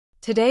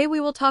Today we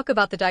will talk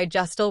about the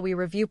Digestyl. We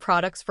review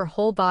products for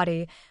whole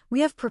body. We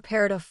have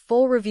prepared a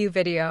full review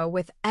video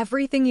with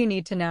everything you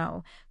need to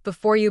know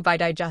before you buy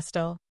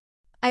Digestyl.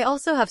 I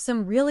also have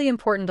some really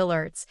important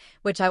alerts,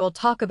 which I will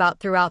talk about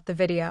throughout the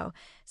video,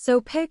 so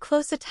pay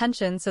close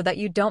attention so that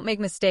you don't make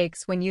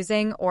mistakes when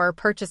using or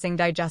purchasing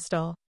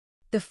Digestyl.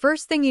 The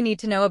first thing you need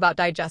to know about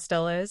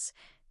Digestyl is,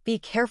 be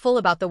careful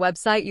about the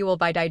website you will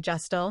buy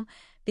Digestyl,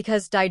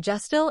 because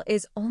Digestyl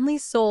is only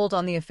sold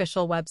on the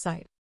official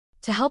website.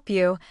 To help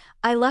you,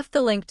 I left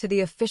the link to the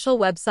official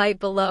website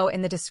below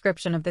in the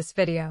description of this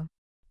video.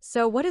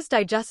 So what is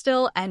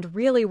Digestyl and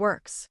really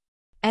works?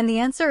 And the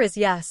answer is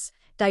yes.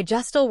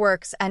 Digestyl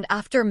works, and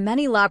after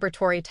many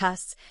laboratory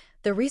tests,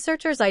 the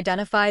researchers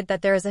identified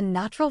that there is a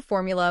natural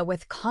formula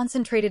with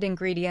concentrated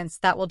ingredients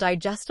that will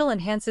Digestyl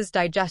enhances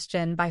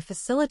digestion by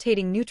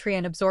facilitating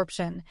nutrient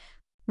absorption,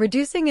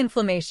 reducing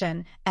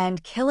inflammation,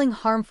 and killing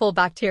harmful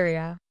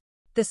bacteria.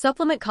 The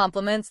supplement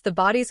complements the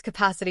body's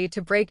capacity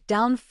to break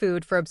down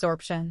food for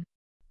absorption.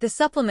 The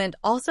supplement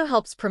also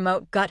helps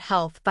promote gut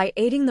health by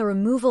aiding the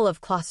removal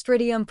of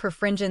clostridium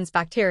perfringens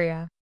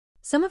bacteria.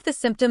 Some of the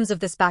symptoms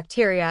of this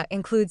bacteria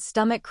include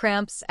stomach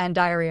cramps and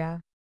diarrhea.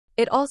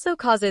 It also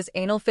causes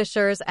anal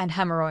fissures and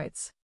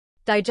hemorrhoids.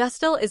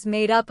 Digestyl is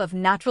made up of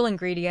natural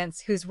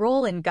ingredients whose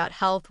role in gut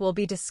health will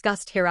be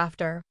discussed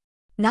hereafter.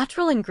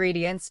 Natural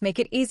ingredients make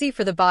it easy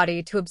for the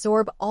body to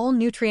absorb all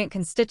nutrient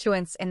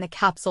constituents in the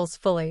capsules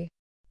fully.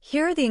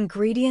 Here are the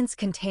ingredients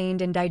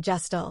contained in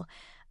Digestyl: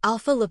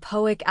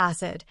 alpha-lipoic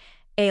acid,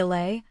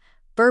 ALA,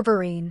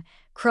 berberine,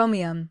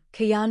 chromium,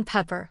 cayenne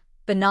pepper,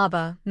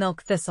 banaba,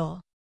 milk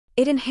thistle.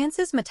 It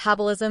enhances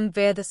metabolism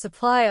via the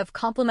supply of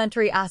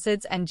complementary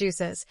acids and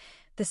juices.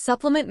 The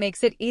supplement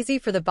makes it easy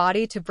for the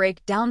body to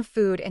break down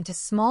food into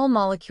small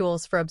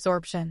molecules for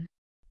absorption.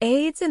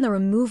 Aids in the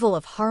removal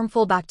of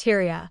harmful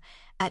bacteria.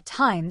 At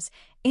times,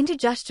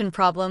 indigestion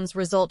problems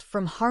result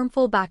from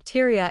harmful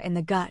bacteria in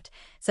the gut,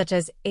 such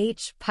as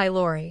H.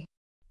 pylori.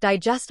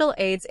 Digestyl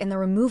aids in the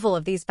removal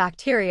of these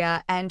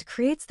bacteria and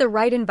creates the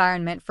right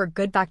environment for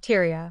good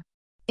bacteria.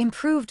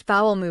 Improved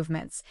bowel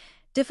movements.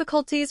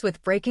 Difficulties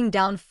with breaking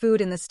down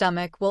food in the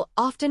stomach will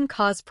often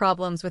cause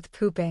problems with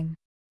pooping.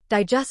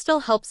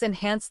 Digestyl helps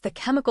enhance the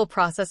chemical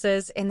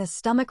processes in the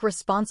stomach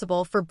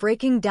responsible for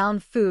breaking down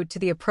food to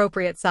the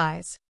appropriate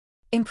size.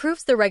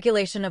 Improves the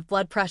regulation of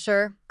blood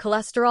pressure,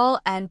 cholesterol,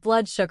 and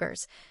blood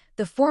sugars.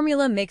 The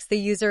formula makes the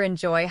user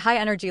enjoy high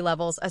energy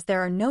levels as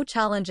there are no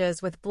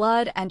challenges with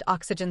blood and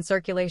oxygen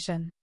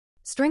circulation.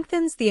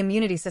 Strengthens the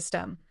immunity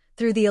system.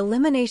 Through the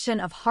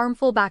elimination of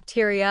harmful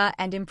bacteria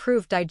and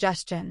improved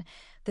digestion,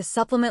 the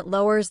supplement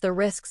lowers the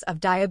risks of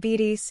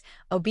diabetes,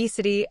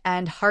 obesity,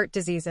 and heart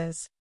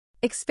diseases.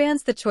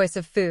 Expands the choice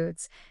of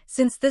foods.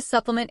 Since this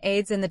supplement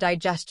aids in the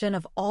digestion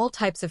of all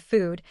types of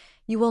food,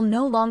 you will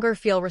no longer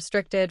feel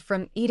restricted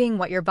from eating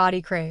what your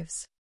body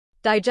craves.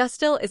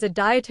 Digestyl is a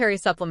dietary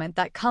supplement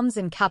that comes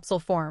in capsule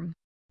form.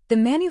 The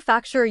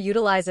manufacturer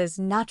utilizes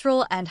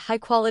natural and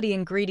high-quality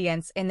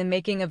ingredients in the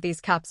making of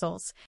these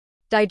capsules.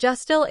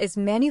 Digestyl is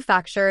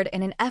manufactured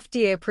in an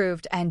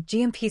FDA-approved and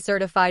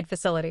GMP-certified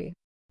facility.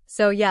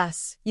 So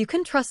yes, you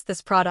can trust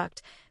this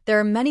product. There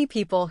are many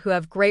people who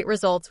have great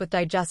results with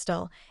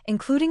Digestyl,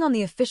 including on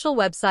the official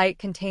website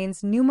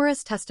contains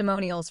numerous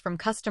testimonials from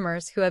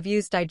customers who have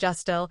used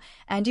Digestyl,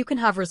 and you can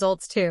have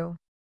results too.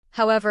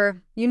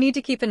 However, you need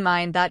to keep in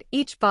mind that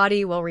each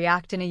body will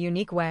react in a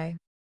unique way.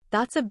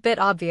 That's a bit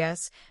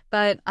obvious,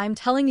 but I'm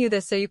telling you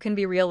this so you can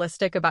be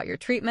realistic about your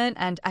treatment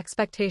and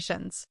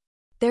expectations.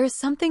 There is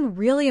something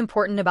really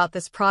important about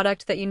this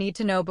product that you need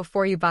to know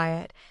before you buy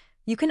it.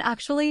 You can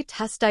actually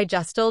test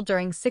Digestyl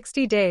during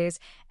 60 days,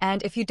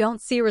 and if you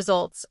don't see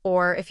results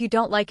or if you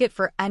don't like it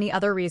for any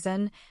other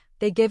reason,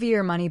 they give you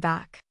your money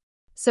back.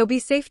 So be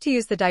safe to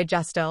use the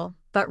Digestyl,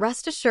 but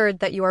rest assured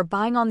that you are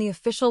buying on the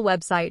official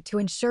website to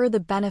ensure the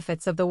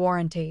benefits of the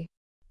warranty.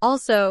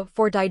 Also,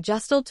 for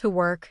Digestyl to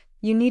work,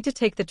 you need to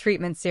take the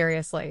treatment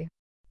seriously.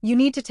 You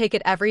need to take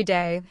it every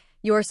day.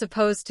 You are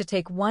supposed to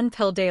take one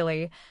pill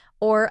daily,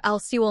 or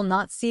else you will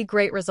not see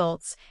great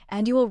results,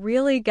 and you will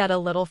really get a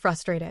little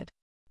frustrated.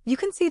 You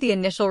can see the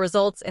initial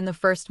results in the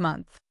first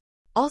month.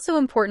 Also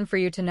important for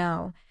you to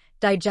know,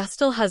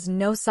 Digestyl has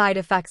no side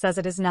effects as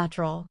it is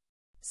natural.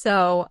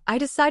 So, I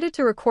decided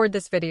to record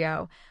this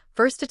video,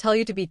 first to tell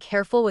you to be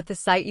careful with the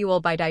site you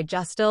will buy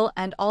Digestyl,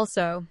 and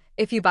also,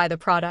 if you buy the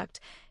product,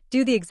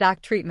 do the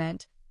exact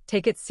treatment,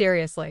 take it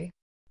seriously.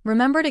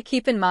 Remember to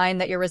keep in mind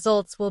that your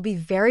results will be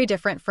very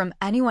different from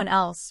anyone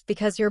else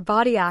because your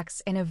body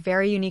acts in a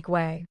very unique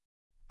way.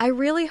 I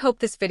really hope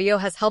this video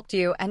has helped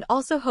you and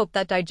also hope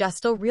that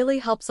Digestyl really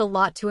helps a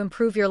lot to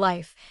improve your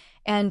life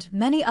and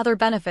many other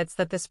benefits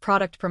that this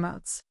product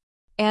promotes.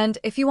 And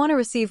if you want to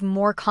receive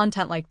more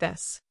content like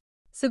this,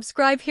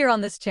 subscribe here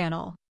on this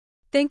channel.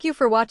 Thank you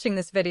for watching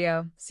this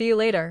video. See you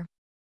later.